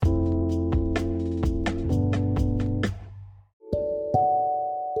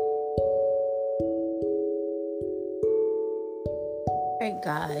Alright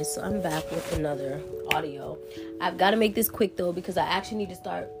guys, so I'm back with another audio. I've got to make this quick though because I actually need to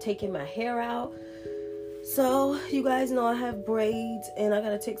start taking my hair out. So you guys know I have braids and I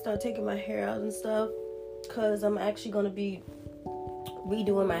got to start taking my hair out and stuff because I'm actually going to be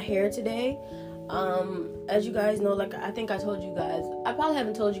redoing my hair today. As you guys know, like I think I told you guys, I probably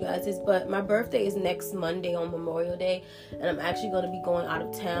haven't told you guys this, but my birthday is next Monday on Memorial Day, and I'm actually going to be going out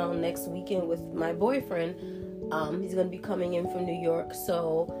of town next weekend with my boyfriend. He's going to be coming in from New York,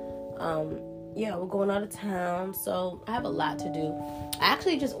 so we're going out of town, so I have a lot to do. I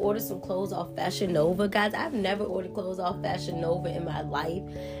actually just ordered some clothes off Fashion Nova. Guys, I've never ordered clothes off Fashion Nova in my life,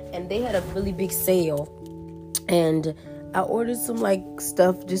 and they had a really big sale, and I ordered some like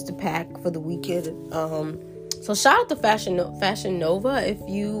stuff just to pack for the weekend. So shout out to Fashion Nova if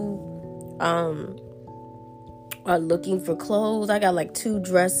you are looking for clothes. I got like 2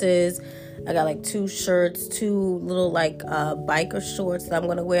 dresses. I got like 2 shirts, 2 little like biker shorts that I'm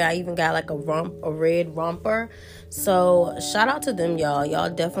gonna wear. I even got like a red romper. So shout out to them, y'all. Y'all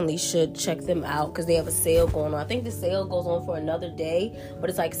definitely should check them out because they have a sale going on. I think the sale goes on for another day, but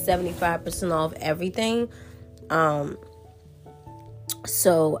it's like 75% off everything.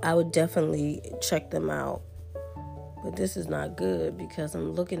 So I would definitely check them out. But this is not good because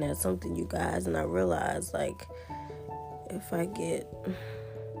I'm looking at something, you guys, and I realize like if I get,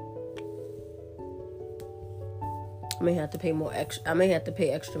 I may have to pay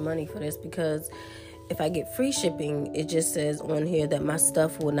extra money for this because if I get free shipping, it just says on here that my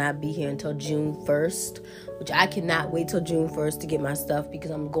stuff will not be here until June 1st, which I cannot wait till June 1st to get my stuff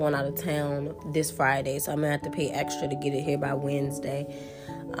because I'm going out of town this Friday, so I'm going to have to pay extra to get it here by Wednesday.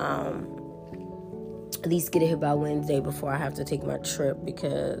 At least get it here by Wednesday before I have to take my trip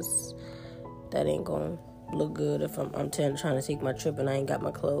because that ain't going to look good if I'm trying to take my trip and I ain't got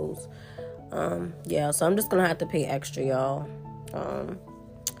my clothes. So I'm just going to have to pay extra, y'all.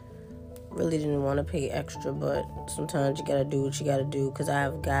 Really didn't want to pay extra, but sometimes you gotta do what you gotta do because I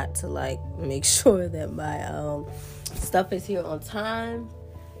have got to like make sure that my stuff is here on time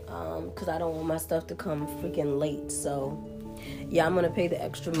because I don't want my stuff to come freaking late. So yeah, I'm gonna pay the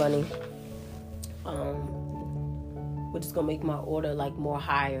extra money, which is gonna make my order like more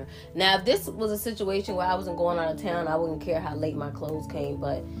higher. Now if this was a situation where I wasn't going out of town, I wouldn't care how late my clothes came,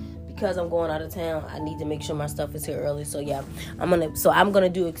 but because I'm going out of town, I need to make sure my stuff is here early. So yeah, I'm gonna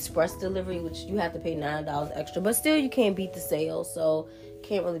do express delivery, which you have to pay $9 extra, but still you can't beat the sale, so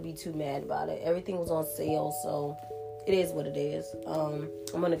can't really be too mad about it. Everything was on sale, so it is what it is. I'm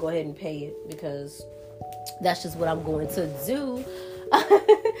gonna go ahead and pay it because that's just what I'm going to do.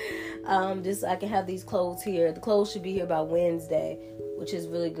 Just so I can have these clothes here. The clothes should be here by Wednesday, which is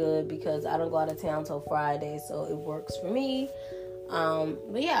really good because I don't go out of town till Friday, so it works for me.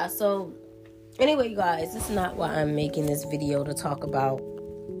 But yeah, so anyway, you guys, this is not why I'm making this video to talk about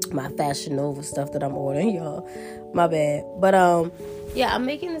my Fashion Nova stuff that I'm ordering, y'all. My bad. But, I'm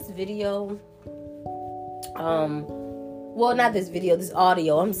making this video. Well, not this video, this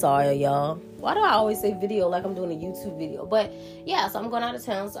audio. I'm sorry, y'all. Why do I always say video like I'm doing a YouTube video? But yeah, so I'm going out of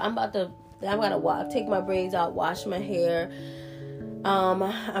town. So I'm going to take my braids out, wash my hair.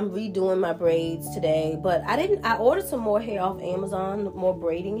 I'm redoing my braids today, but I ordered some more hair off Amazon, more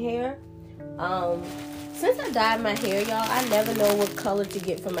braiding hair. Since I dyed my hair, y'all, I never know what color to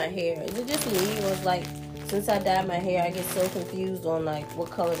get for my hair. Is it just me, or it's like, since I dyed my hair, I get so confused on like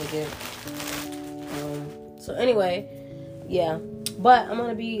what color to get. So anyway, yeah, but I'm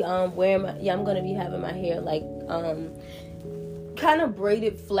gonna be I'm gonna be having my hair like kind of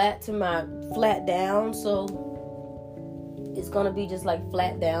braided flat down, so it's going to be just like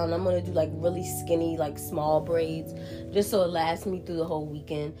flat down. I'm going to do like really skinny, like small braids just so it lasts me through the whole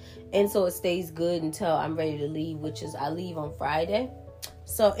weekend. And so it stays good until I'm ready to leave, which is I leave on Friday.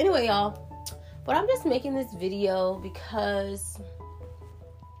 So anyway, y'all, but I'm just making this video because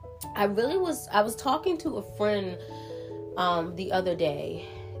I was talking to a friend the other day,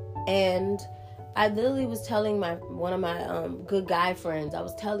 and I literally was telling one of my good guy friends, I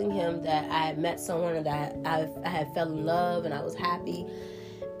was telling him that I had met someone that I had fell in love and I was happy.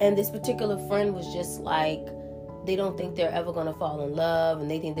 And this particular friend was just like, they don't think they're ever going to fall in love, and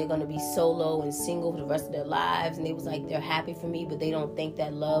they think they're going to be solo and single for the rest of their lives. And they was like, they're happy for me, but they don't think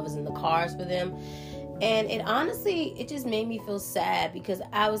that love is in the cards for them. And it honestly, it just made me feel sad because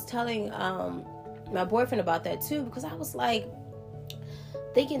I was telling my boyfriend about that too, because I was like,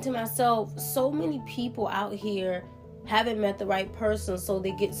 thinking to myself, so many people out here haven't met the right person, so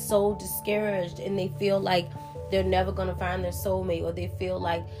they get so discouraged and they feel like they're never going to find their soulmate, or they feel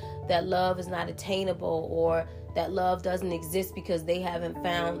like that love is not attainable, or that love doesn't exist because they haven't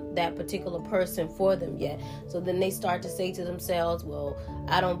found that particular person for them yet. So then they start to say to themselves, well,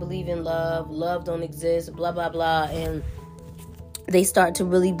 I don't believe in love don't exist, blah blah blah, and they start to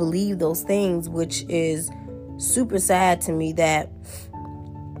really believe those things, which is super sad to me, that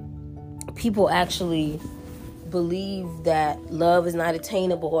people actually believe that love is not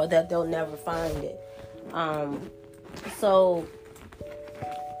attainable or that they'll never find it. So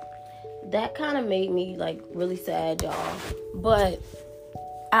that kind of made me like really sad, y'all. But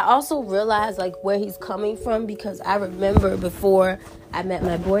I also realized like where he's coming from, because I remember before I met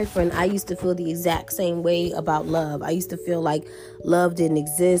my boyfriend, I used to feel the exact same way about love. I used to feel like love didn't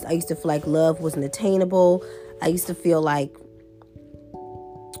exist. I used to feel like love wasn't attainable. I used to feel like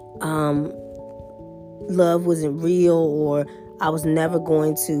love wasn't real, or I was never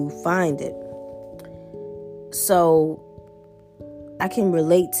going to find it. So I can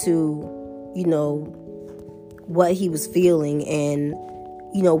relate to, what he was feeling and,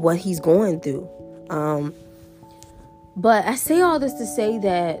 what he's going through. But I say all this to say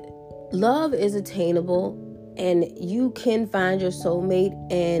that love is attainable, and you can find your soulmate,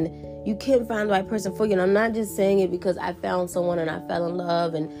 and you can find the right person for you. And I'm not just saying it because I found someone and I fell in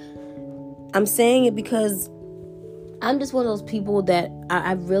love, and I'm saying it because I'm just one of those people that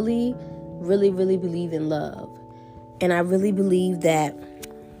I really, really, really believe in love. And I really believe that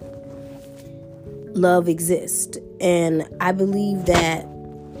love exists. And I believe that,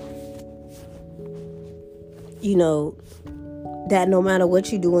 that no matter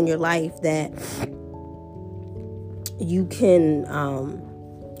what you do in your life, that you can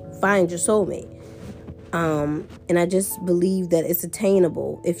find your soulmate. And I just believe that it's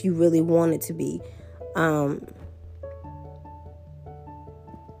attainable if you really want it to be. A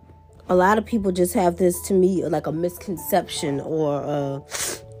lot of people just have this, to me, like a misconception, or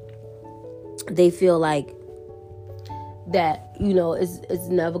they feel like that, it's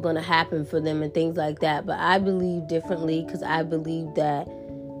never going to happen for them and things like that. But I believe differently, because I believe that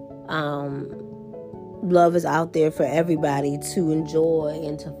love is out there for everybody to enjoy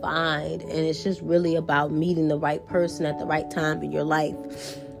and to find. And it's just really about meeting the right person at the right time in your life.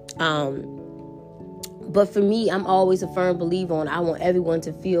 But for me, I'm always a firm believer on I want everyone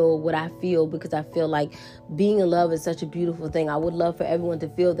to feel what I feel, because I feel like being in love is such a beautiful thing. I would love for everyone to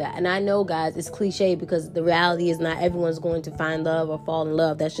feel that. And I know, guys, it's cliche, because the reality is not everyone's going to find love or fall in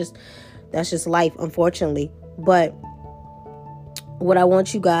love. That's just life, unfortunately. But what I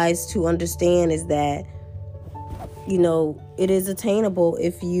want you guys to understand is that, it is attainable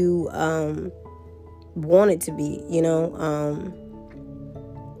if you want it to be,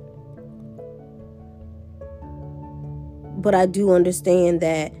 But I do understand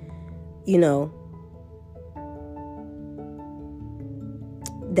that,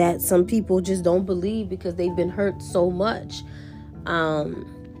 that some people just don't believe because they've been hurt so much. And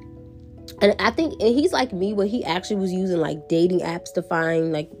I think he's like me, where he actually was using like dating apps to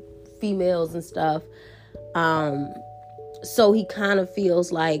find like females and stuff. So he kind of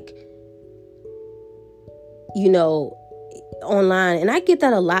feels like, online, and I get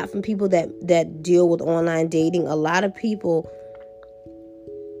that a lot from people that deal with online dating. A lot of people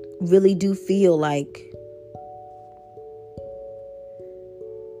really do feel like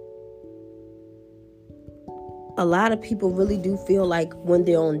when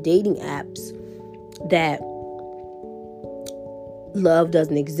they're on dating apps that love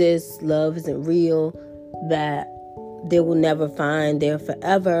doesn't exist, love isn't real, that they will never find their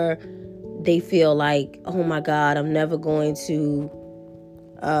forever. They feel like, oh my God, I'm never going to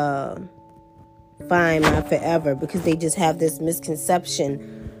find my forever, because they just have this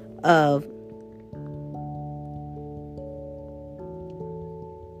misconception of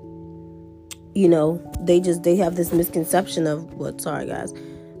they have this misconception of sorry guys,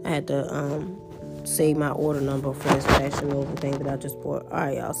 I had to save my order number for this fashion over thing that I just bought. All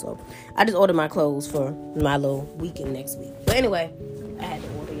right, y'all, so I just ordered my clothes for my little weekend next week. But anyway, I had to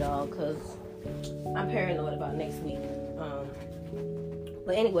order, y'all, because I'm paranoid about next week.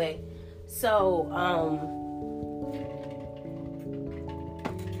 But anyway, so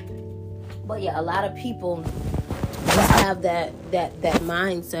but yeah, a lot of people just have that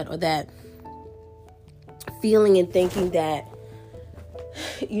mindset, or that feeling and thinking that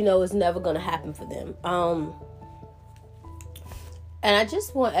it's never going to happen for them. And I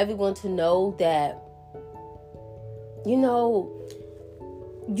just want everyone to know that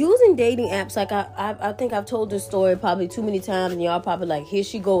using dating apps, like I think I've told this story probably too many times, and y'all probably like, here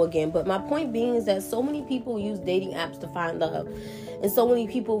she go again. But my point being is that so many people use dating apps to find love, and so many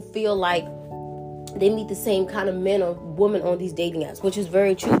people feel like they meet the same kind of men or women on these dating apps, which is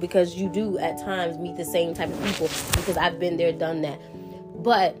very true, because you do at times meet the same type of people, because I've been there, done that.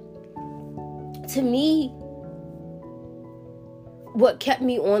 But to me, what kept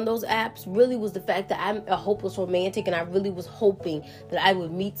me on those apps really was the fact that I'm a hopeless romantic, and I really was hoping that I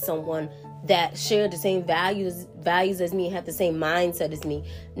would meet someone that shared the same values as me and had the same mindset as me.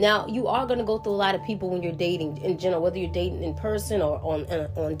 Now, you are going to go through a lot of people when you're dating in general, whether you're dating in person or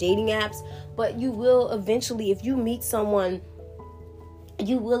on dating apps, but you will eventually, if you meet someone,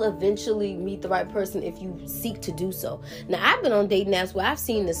 you will eventually meet the right person if you seek to do so. Now, I've been on dating apps where I've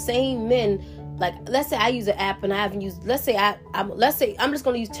seen the same men. Like, let's say I use an app and I haven't used, let's say I'm just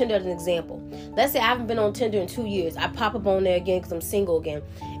going to use Tinder as an example. Let's say I haven't been on Tinder in 2 years. I pop up on there again because I'm single again.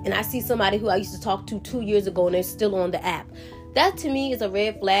 And I see somebody who I used to talk to 2 years ago and they're still on the app. That to me is a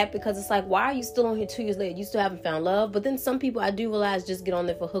red flag, because it's like, why are you still on here 2 years later? You still haven't found love. But then some people, I do realize, just get on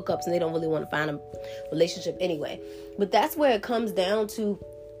there for hookups and they don't really want to find a relationship anyway. But that's where it comes down to,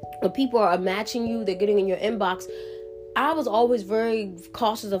 when people are matching you, they're getting in your inbox. I was always very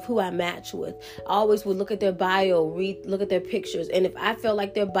cautious of who I match with. I always would look at their bio, look at their pictures. And if I felt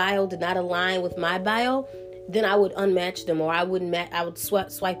like their bio did not align with my bio, then I would unmatch them, or I would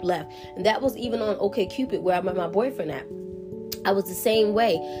swipe left. And that was even on OkCupid, where I met my boyfriend at. I was the same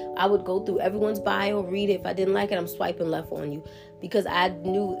way. I would go through everyone's bio, read it. If I didn't like it, I'm swiping left on you, because I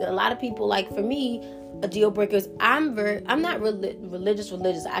knew a lot of people, like for me, a deal breaker is I'm not religious.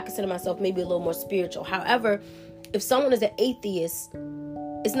 I consider myself maybe a little more spiritual. However, if someone is an atheist,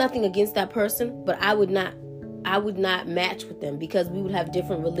 it's nothing against that person, but I would not match with them, because we would have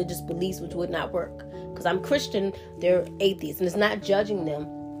different religious beliefs, which would not work. Because I'm Christian, they're atheists, and it's not judging them,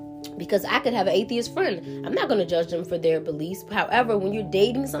 because I could have an atheist friend. I'm not going to judge them for their beliefs. However, when you're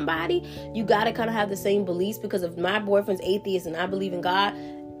dating somebody, you got to kind of have the same beliefs, because if my boyfriend's atheist and I believe in God,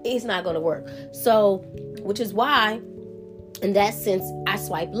 it's not going to work. So, which is why, in that sense, I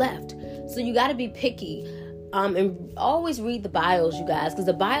swipe left. So you got to be picky. And always read the bios, you guys, because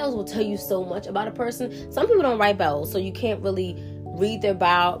the bios will tell you so much about a person. Some people don't write bios, so you can't really read their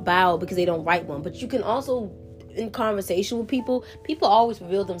bio because they don't write one. But you can also, in conversation with people always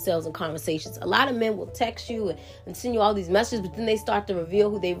reveal themselves in conversations. A lot of men will text you and send you all these messages, but then they start to reveal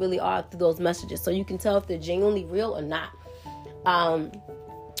who they really are through those messages. So you can tell if they're genuinely real or not.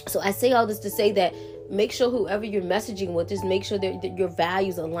 So I say all this to say that make sure whoever you're messaging with, just make sure that your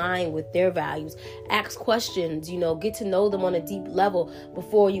values align with their values. Ask questions, get to know them on a deep level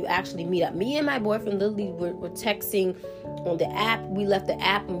before you actually meet up. Me and my boyfriend literally were texting on the app. We left the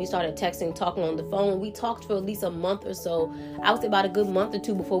app and we started texting, talking on the phone. We talked for at least a month or so. I would say about a good month or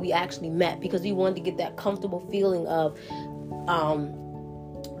two before we actually met, because we wanted to get that comfortable feeling of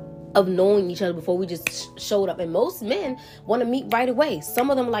knowing each other before we just showed up. And most men want to meet right away. Some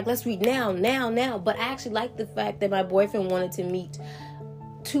of them are like, let's meet now. But I actually like the fact that my boyfriend wanted to meet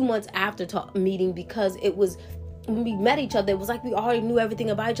 2 months after meeting, because it was, when we met each other, it was like we already knew everything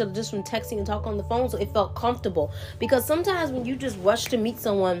about each other just from texting and talking on the phone. So it felt comfortable, because sometimes when you just rush to meet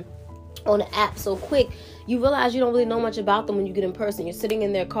someone on an app so quick, you realize you don't really know much about them when you get in person. You're sitting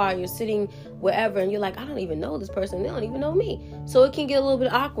in their car, you're sitting wherever, and you're like, I don't even know this person. They don't even know me. So it can get a little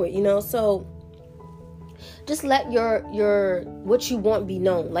bit awkward, So just let your what you want be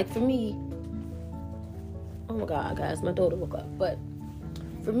known. Like for me, oh my God, guys, my daughter woke up. But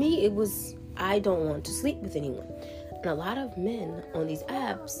for me, it was, I don't want to sleep with anyone. And a lot of men on these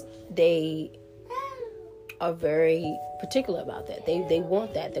apps, they are very particular about that. They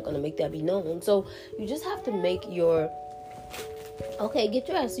want that. They're going to make that be known. So you just have to make your, okay, get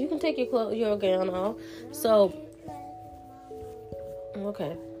dressed. You can take your gown off. So,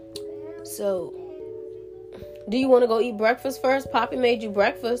 okay. So, do you want to go eat breakfast first? Poppy made you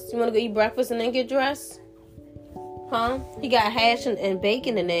breakfast. You want to go eat breakfast and then get dressed? Huh? He got hash and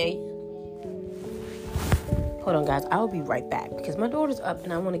bacon in there. Hold on, guys. I'll be right back, because my daughter's up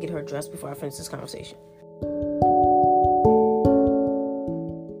and I want to get her dressed before I finish this conversation.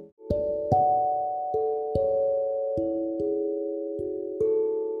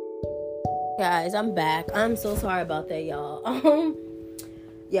 Guys, I'm back. I'm so sorry about that, y'all.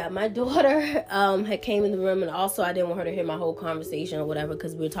 Yeah, my daughter had came in the room, and also I didn't want her to hear my whole conversation or whatever,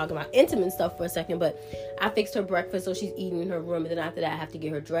 because we were talking about intimate stuff for a second. But I fixed her breakfast, so she's eating in her room, and then after that I have to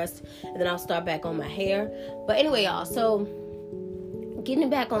get her dressed, and then I'll start back on my hair. But anyway, y'all, so getting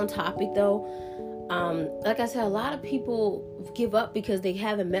back on topic though, like I said, a lot of people give up because they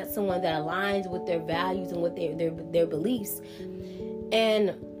haven't met someone that aligns with their values and with their beliefs.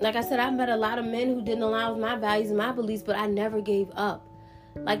 And like I said, I've met a lot of men who didn't align with my values and my beliefs, but I never gave up.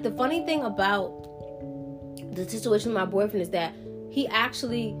 Like, the funny thing about the situation with my boyfriend is that he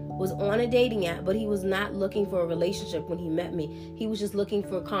actually was on a dating app, but he was not looking for a relationship when he met me. He was just looking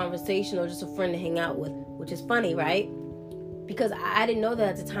for a conversation or just a friend to hang out with, which is funny, right? Because I didn't know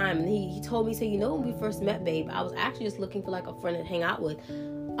that at the time. And he told me, when we first met, babe, I was actually just looking for like a friend to hang out with,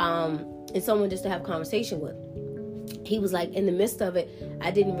 and someone just to have a conversation with. He was like, in the midst of it,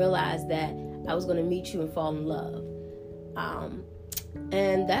 I didn't realize that I was going to meet you and fall in love.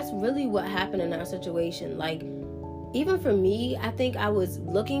 And that's really what happened in our situation. Like, even for me, I think I was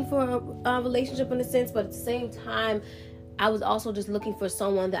looking for a relationship in a sense, but at the same time, I was also just looking for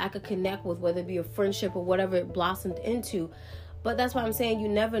someone that I could connect with, whether it be a friendship or whatever it blossomed into. But that's why I'm saying you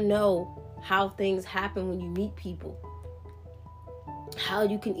never know how things happen when you meet people. How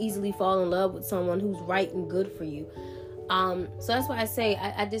you can easily fall in love with someone who's right and good for you. So that's why I say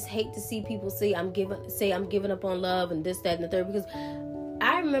I just hate to see people say I'm giving up on love and this, that, and the third, because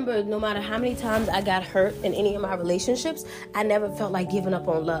I remember no matter how many times I got hurt in any of my relationships, I never felt like giving up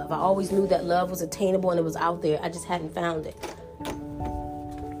on love. I always knew that love was attainable and it was out there. I just hadn't found it.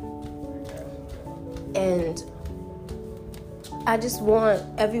 And I just want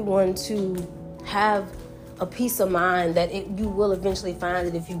everyone to have a peace of mind that you will eventually find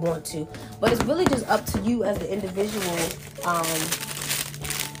it if you want to. But it's really just up to you as the individual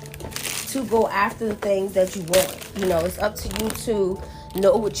to go after the things that you want. You know, it's up to you to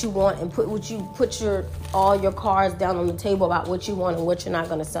know what you want and put all your cards down on the table about what you want and what you're not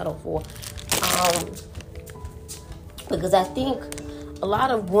going to settle for. Because I think a lot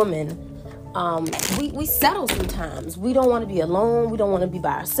of women, we settle sometimes. We don't want to be alone. We don't want to be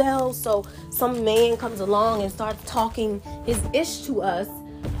by ourselves. So some man comes along and starts talking his ish to us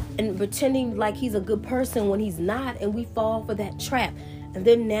and pretending like he's a good person when he's not, and we fall for that trap. And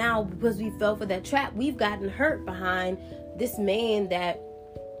then now, because we fell for that trap, we've gotten hurt behind this man that,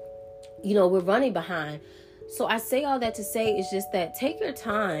 we're running behind. So I say all that to say is just that take your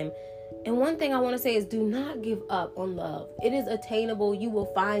time. And one thing I want to say is do not give up on love. It is attainable. You will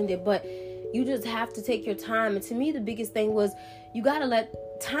find it, but you just have to take your time. And to me, the biggest thing was you got to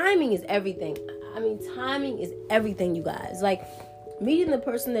timing is everything. I mean, timing is everything, you guys. Like, meeting the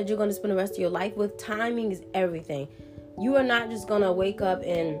person that you're going to spend the rest of your life with, timing is everything. You are not just going to wake up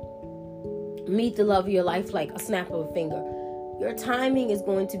and meet the love of your life like a snap of a finger. Your timing is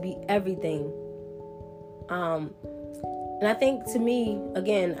going to be everything. And I think, to me,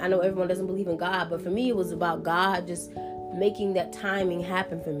 again, I know everyone doesn't believe in God, but for me, it was about God just making that timing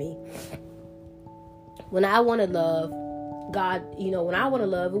happen for me. When I wanted love, God, when I wanted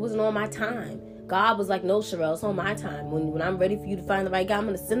love, it wasn't on my time. God was like, no, Sherelle, it's on my time. When I'm ready for you to find the right guy, I'm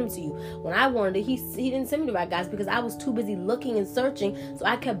going to send him to you. When I wanted it, he didn't send me the right guys because I was too busy looking and searching. So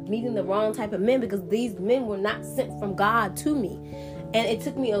I kept meeting the wrong type of men because these men were not sent from God to me. And it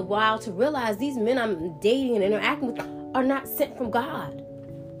took me a while to realize these men I'm dating and interacting with are not sent from God.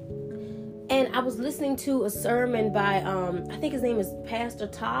 And I was listening to a sermon by, I think his name is Pastor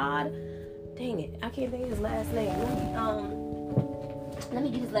Todd. Dang it, I can't think of his last name. Let me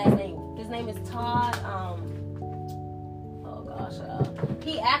get his last name. His name is Todd.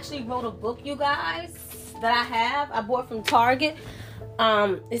 He actually wrote a book, you guys, that I have. I bought from Target.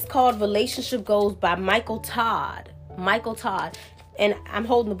 It's called Relationship Goals by Michael Todd. And I'm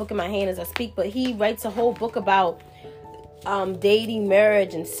holding the book in my hand as I speak, but he writes a whole book about dating,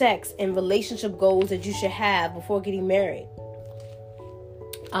 marriage, and sex, and relationship goals that you should have before getting married.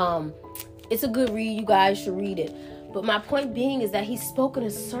 It's a good read. You guys should read it. But my point being is that he spoke in a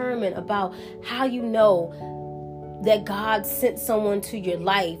sermon about how you know that God sent someone to your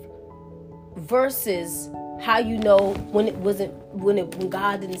life versus how you know when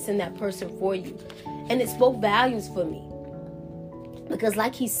God didn't send that person for you. And it spoke volumes for me. Because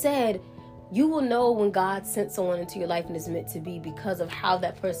like he said, you will know when God sent someone into your life and is meant to be because of how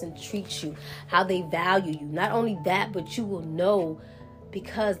that person treats you, how they value you. Not only that, but you will know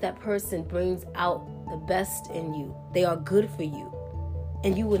because that person brings out the best in you. They are good for you.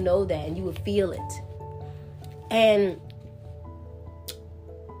 And you will know that and you will feel it. And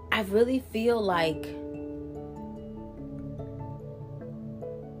I really feel like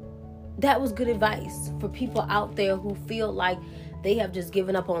that was good advice for people out there who feel like they have just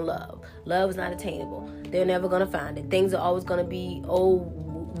given up on love. Love is not attainable. They're never going to find it. Things are always going to be,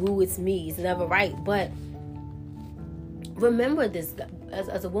 woo, it's me. It's never right. But remember this,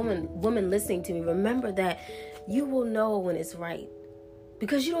 as a woman listening to me, remember that you will know when it's right.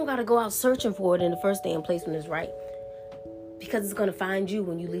 Because you don't got to go out searching for it in the first day and place when it's right. Because it's going to find you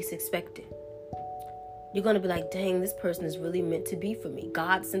when you least expect it. You're going to be like, dang, this person is really meant to be for me.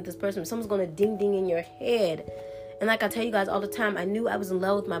 God sent this person. Someone's going to ding ding in your head. And like I tell you guys all the time, I knew I was in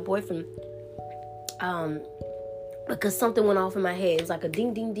love with my boyfriend because something went off in my head. It was like a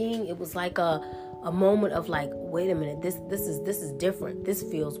ding ding ding. It was like a moment of like, wait a minute, this is different. This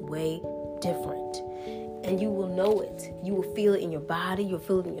feels way different. And you will know it. You will feel it in your body. You'll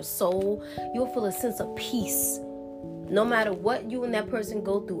feel it in your soul. You'll feel a sense of peace. No matter what you and that person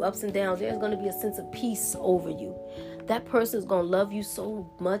go through, ups and downs, there's going to be a sense of peace over you. That person is going to love you so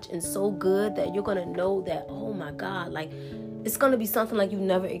much and so good that you're going to know that, oh my God, like it's going to be something like you've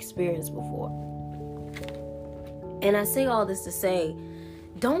never experienced before. And I say all this to say,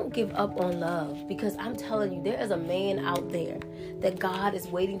 don't give up on love, because I'm telling you, there is a man out there that God is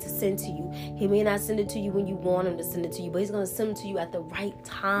waiting to send to you. He may not send it to you when you want him to send it to you, but he's going to send it to you at the right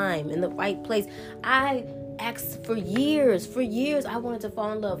time, in the right place. I asked for years, I wanted to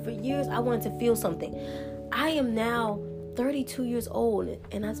fall in love. For years, I wanted to feel something. I am now 32 years old,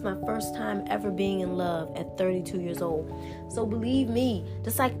 and that's my first time ever being in love at 32 years old. So believe me,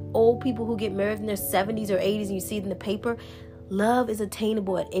 just like old people who get married in their 70s or 80s and you see it in the paper, love is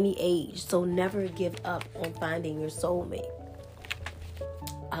attainable at any age. So never give up on finding your soulmate.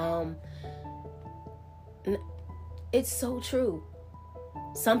 It's so true.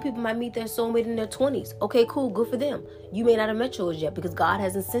 Some people might meet their soulmate in their 20s. Okay, cool, good for them. You may not have met yours yet because God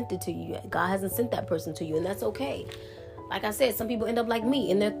hasn't sent it to you yet. God hasn't sent that person to you, and that's okay. Like I said, some people end up like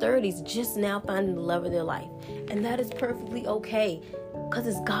me in their 30s, just now finding the love of their life. And that is perfectly okay, because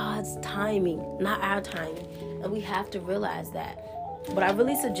it's God's timing, not our timing. And we have to realize that. But I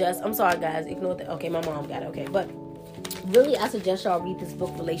really suggest, I'm sorry guys, ignore that. Okay, my mom got it, okay. But really, I suggest y'all read this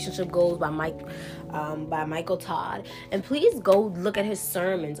book, Relationship Goals by Michael Todd. And please go look at his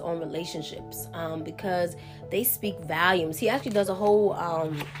sermons on relationships, because they speak volumes. He actually does a whole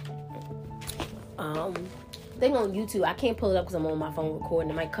thing on YouTube. I can't pull it up because I'm on my phone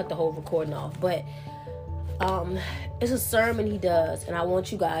recording. I might cut the whole recording off. But it's a sermon he does, and I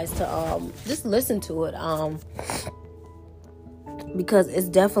want you guys to just listen to it, because it's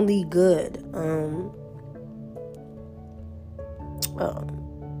definitely good. I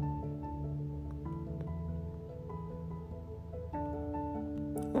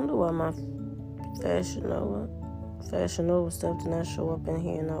wonder why my Fashion Nova stuff did not show up in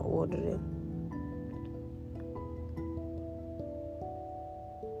here, and I ordered it.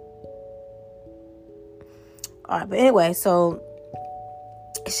 Alright, but anyway, so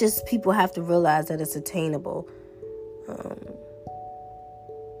it's just people have to realize that it's attainable.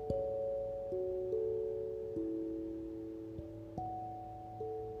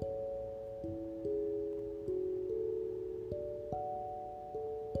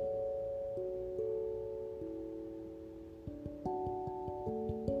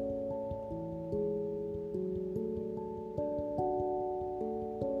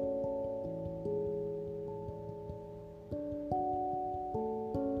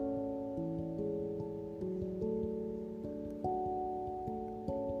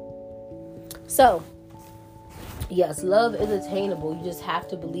 So, yes, love is attainable. You just have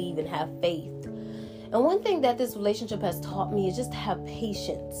to believe and have faith. And one thing that this relationship has taught me is just to have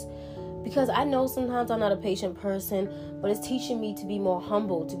patience. Because I know sometimes I'm not a patient person, but it's teaching me to be more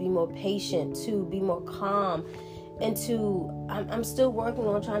humble, to be more patient, to be more calm, and I'm still working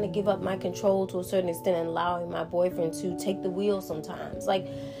on trying to give up my control to a certain extent and allowing my boyfriend to take the wheel sometimes. Like,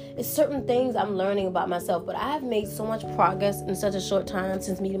 it's certain things I'm learning about myself, but I have made so much progress in such a short time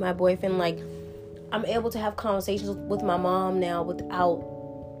since meeting my boyfriend. Like, I'm able to have conversations with my mom now without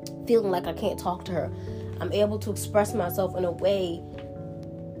feeling like I can't talk to her. I'm able to express myself in a way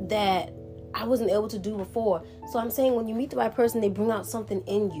that I wasn't able to do before. So I'm saying, when you meet the right person, they bring out something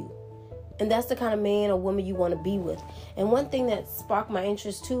in you. And that's the kind of man or woman you want to be with. And one thing that sparked my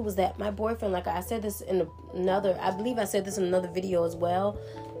interest too was that my boyfriend, like I said this in I believe I said this in another video as well,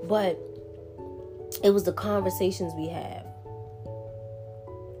 but it was the conversations we have.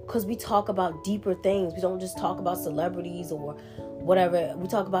 Because we talk about deeper things. We don't just talk about celebrities or whatever. We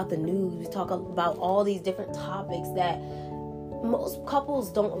talk about the news. We talk about all these different topics that most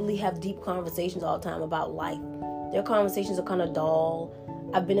couples don't really have deep conversations all the time about life. Their conversations are kind of dull.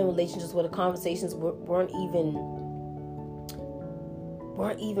 I've been in relationships where the conversations weren't even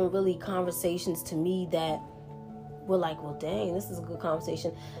really conversations to me that were like, well, dang, this is a good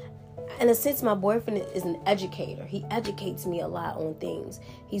conversation. In a sense, my boyfriend is an educator. He educates me a lot on things.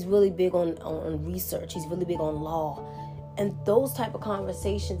 He's really big on research. He's really big on law. And those type of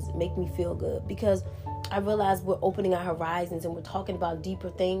conversations make me feel good, because I realize we're opening our horizons and we're talking about deeper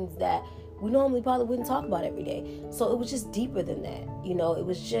things that we normally probably wouldn't talk about every day. So it was just deeper than that. You know, it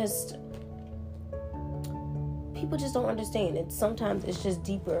was just people just don't understand it. Sometimes it's just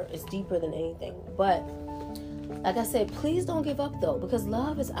deeper. It's deeper than anything. But like I said, please don't give up though, because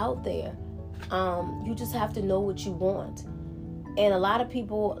love is out there. You just have to know what you want. And a lot of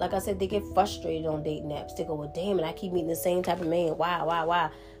people, like I said, they get frustrated on dating apps. They go, well, damn it, I keep meeting the same type of man. Why?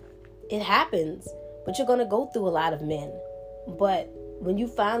 It happens. But you're going to go through a lot of men. But when you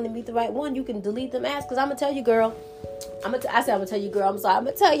finally meet the right one, you can delete them apps. Because I'm going to tell you, girl. I'm going to tell you, girl. I'm sorry. I'm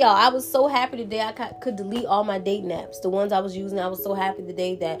going to tell y'all. I was so happy today I could delete all my dating apps. The ones I was using, I was so happy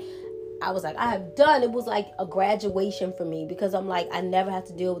today that I was like, I have done. It was like a graduation for me. Because I'm like, I never have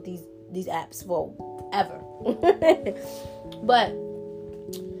to deal with these apps forever. But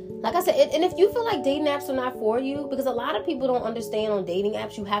like I said, and if you feel like dating apps are not for you, because a lot of people don't understand on dating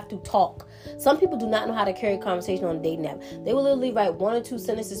apps, you have to talk. Some people do not know how to carry a conversation on a dating app. They will literally write 1 or 2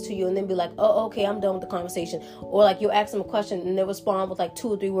 sentences to you and then be like, oh, okay, I'm done with the conversation. Or like you'll ask them a question and they'll respond with like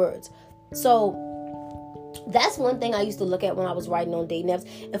 2 or 3 words. So that's one thing I used to look at when I was writing on dating apps.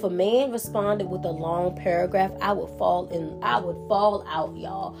 If a man responded with a long paragraph, I would fall out,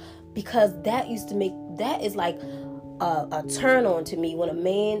 y'all. Because that is like a turn on to me when a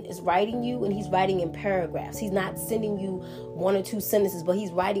man is writing you and he's writing in paragraphs. He's not sending you 1 or 2 sentences, but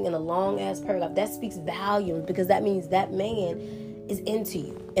he's writing in a long ass paragraph. That speaks volumes, because that means that man is into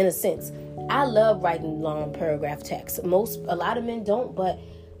you in a sense. I love writing long paragraph texts. A lot of men don't, but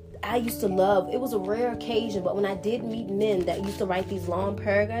I used to love. It was a rare occasion, but when I did meet men that used to write these long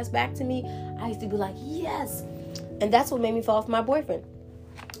paragraphs back to me, I used to be like, yes. And that's what made me fall for my boyfriend.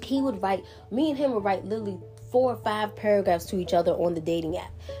 Me and him would write literally 4 or 5 paragraphs to each other on the dating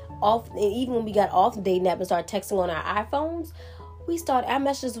app. And even when we got off the dating app and started texting on our iPhones, our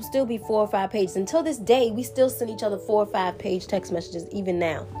messages would still be 4 or 5 pages. Until this day, we still send each other 4 or 5 page text messages, even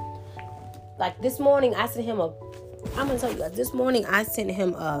now. Like this morning, I sent him I'm going to tell you guys, this morning I sent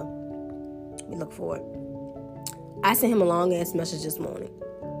him let me look for it. I sent him a long ass message this morning.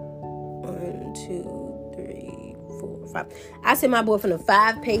 1, 2, 3, 4, 5. I sent my boyfriend a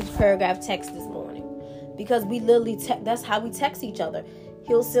 5-page paragraph text this morning. Because we literally, that's how we text each other.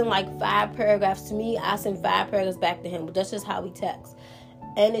 He'll send like 5 paragraphs to me. I send 5 paragraphs back to him. But that's just how we text.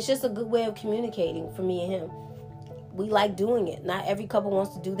 And it's just a good way of communicating for me and him. We like doing it. Not every couple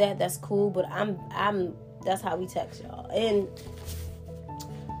wants to do that. That's cool. But that's how we text, y'all. And,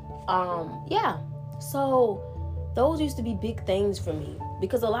 yeah. So, those used to be big things for me.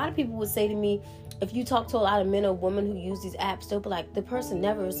 Because a lot of people would say to me, if you talk to a lot of men or women who use these apps, they'll be like, the person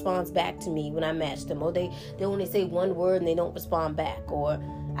never responds back to me when I match them. Or they only say 1 word and they don't respond back. Or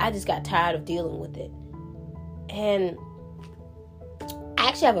I just got tired of dealing with it. And I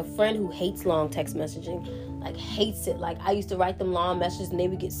actually have a friend who hates long text messaging. Like, hates it. Like, I used to write them long messages and they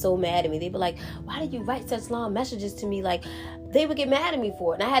would get so mad at me. They'd be like, why did you write such long messages to me? Like, they would get mad at me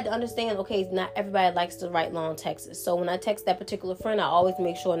for it. And I had to understand, okay, not everybody likes to write long texts. So when I text that particular friend, I always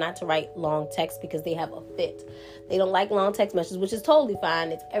make sure not to write long texts because they have a fit. They don't like long text messages, which is totally fine.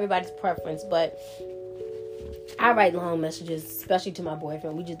 It's everybody's preference. But I write long messages, especially to my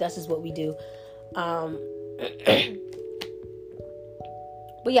boyfriend. That's just what we do.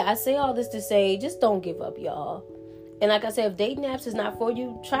 But yeah, I say all this to say, just don't give up, y'all. And like I said, if dating apps is not for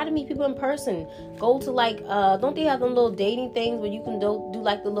you, try to meet people in person. Go to like, don't they have them little dating things where you can do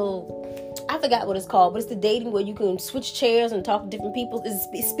like the little, I forgot what it's called, but it's the dating where you can switch chairs and talk to different people.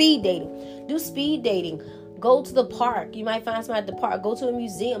 It's speed dating. Do speed dating. Go to the park. You might find somebody at the park. Go to a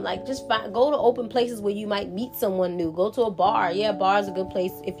museum. Like, go to open places where you might meet someone new. Go to a bar. Yeah, bar is a good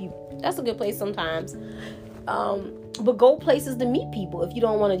place that's a good place sometimes. But go places to meet people if you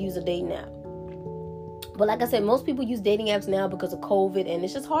don't want to use a dating app. But like I said, most people use dating apps now because of COVID, and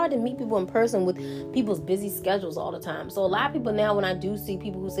it's just hard to meet people in person with people's busy schedules all the time. So a lot of people now, when I do see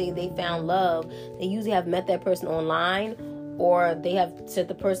people who say they found love, they usually have met that person online, or they have said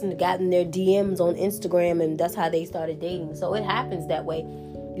the person gotten their DMs on Instagram, and that's how they started dating. So it happens that way.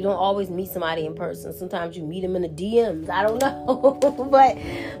 You don't always meet somebody in person. Sometimes you meet them in the DMs. I don't know. But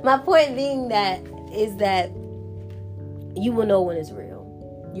my point being is that you will know when it's real.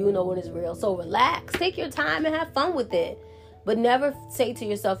 You will know when it's real. So relax, take your time and have fun with it. But never say to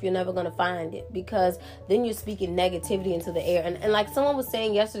yourself you're never going to find it, because then you're speaking negativity into the air. And like someone was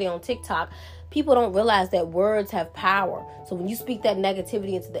saying yesterday on TikTok, people don't realize that words have power. So when you speak that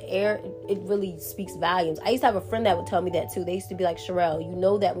negativity into the air, it really speaks volumes. I used to have a friend that would tell me that too. They used to be like, Sherelle, you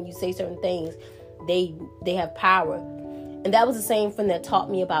know that when you say certain things, they have power. And that was the same friend that taught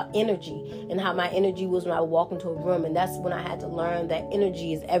me about energy and how my energy was when I would walk into a room. And that's when I had to learn that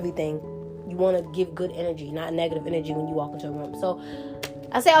energy is everything. You want to give good energy, not negative energy when you walk into a room. So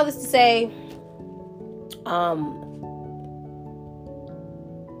I say all this to say,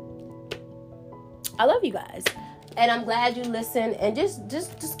 I love you guys. And I'm glad you listened. And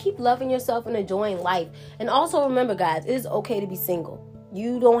just keep loving yourself and enjoying life. And also remember, guys, it is okay to be single.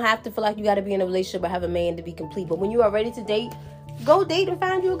 You don't have to feel like you got to be in a relationship or have a man to be complete. But when you are ready to date, go date and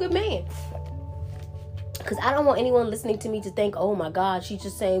find you a good man. Because I don't want anyone listening to me to think, oh my God, she's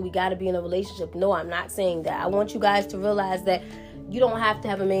just saying we got to be in a relationship. No, I'm not saying that. I want you guys to realize that you don't have to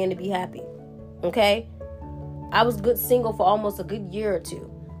have a man to be happy. Okay? I was good single for almost a good year or two.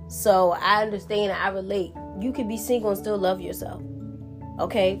 So I understand and I relate. You can be single and still love yourself.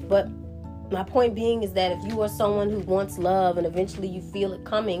 Okay? But my point being is that if you are someone who wants love and eventually you feel it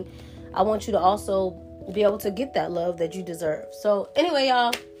coming, I want you to also be able to get that love that you deserve. So anyway,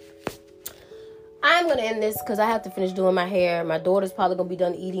 y'all, I'm going to end this because I have to finish doing my hair. My daughter's probably going to be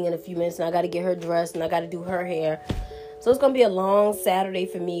done eating in a few minutes, and I got to get her dressed, and I got to do her hair. So it's going to be a long Saturday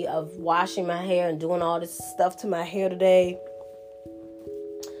for me of washing my hair and doing all this stuff to my hair today.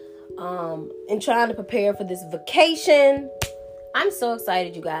 And trying to prepare for this vacation. I'm so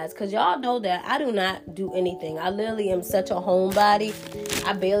excited, you guys, because y'all know that I do not do anything. I literally am such a homebody.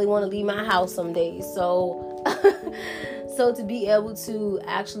 I barely want to leave my house some days. So, so to be able to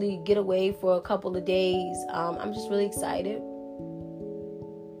actually get away for a couple of days, I'm just really excited.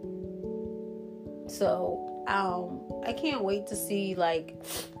 So, I can't wait to see, like,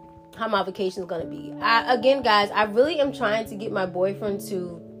 how my vacation is going to be. Again, guys, I really am trying to get my boyfriend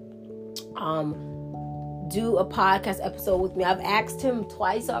to do a podcast episode with me. I've asked him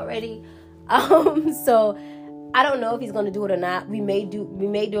twice already. So I don't know if he's going to do it or not. We may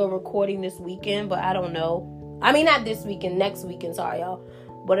do a recording this weekend, but I don't know. I mean, not this weekend, next weekend. Sorry, y'all.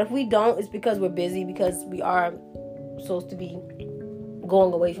 But if we don't, it's because we're busy, because we are supposed to be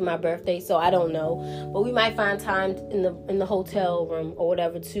going away for my birthday. So I don't know. But we might find time in the hotel room or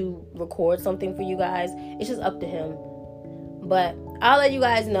whatever to record something for you guys. It's just up to him. But I'll let you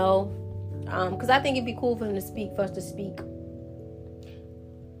guys know. Because I think it'd be cool for him to speak, for us to speak.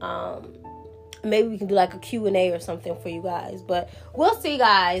 Maybe we can do like a Q&A or something for you guys. But we'll see,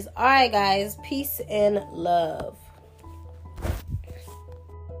 guys. All right, guys. Peace and love.